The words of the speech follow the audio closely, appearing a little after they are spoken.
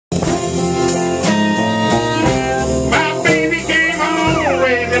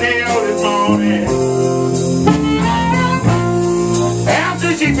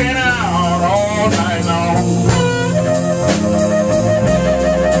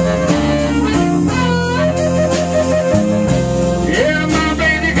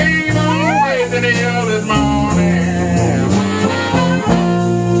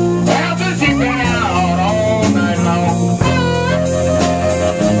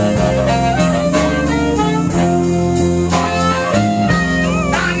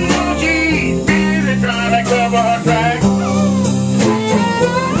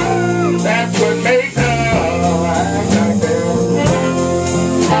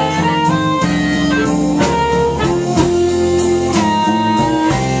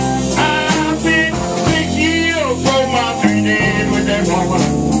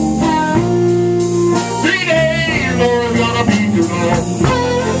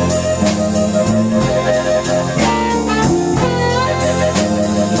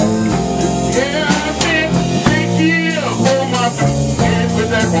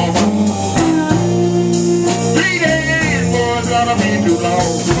way too long.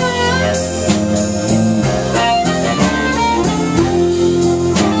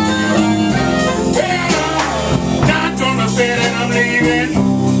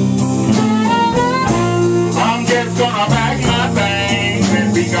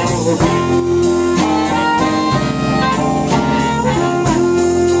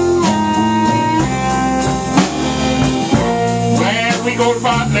 We go to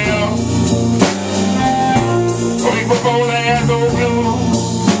Potnell, we put old ass old blue.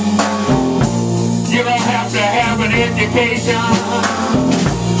 You don't have to have an education.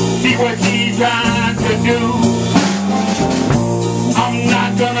 See what she's trying to do. I'm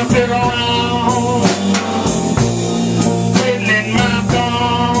not gonna sit around twiddling my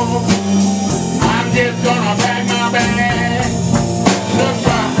thumb. I'm just gonna pack my bag. Look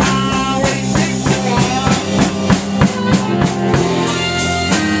for Highway 61.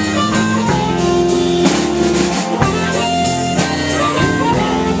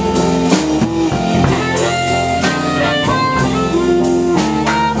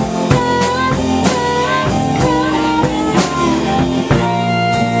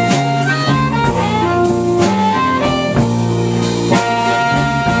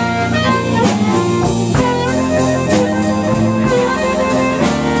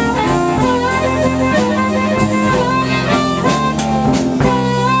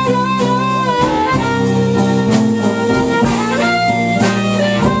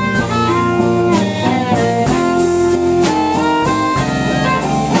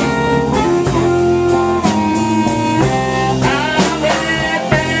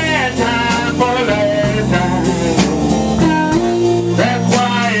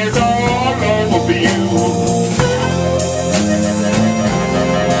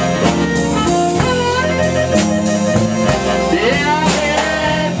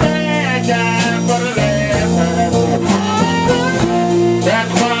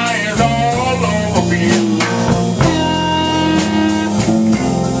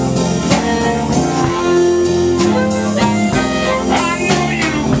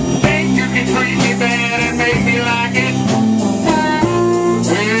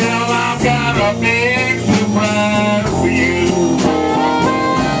 Big surprise.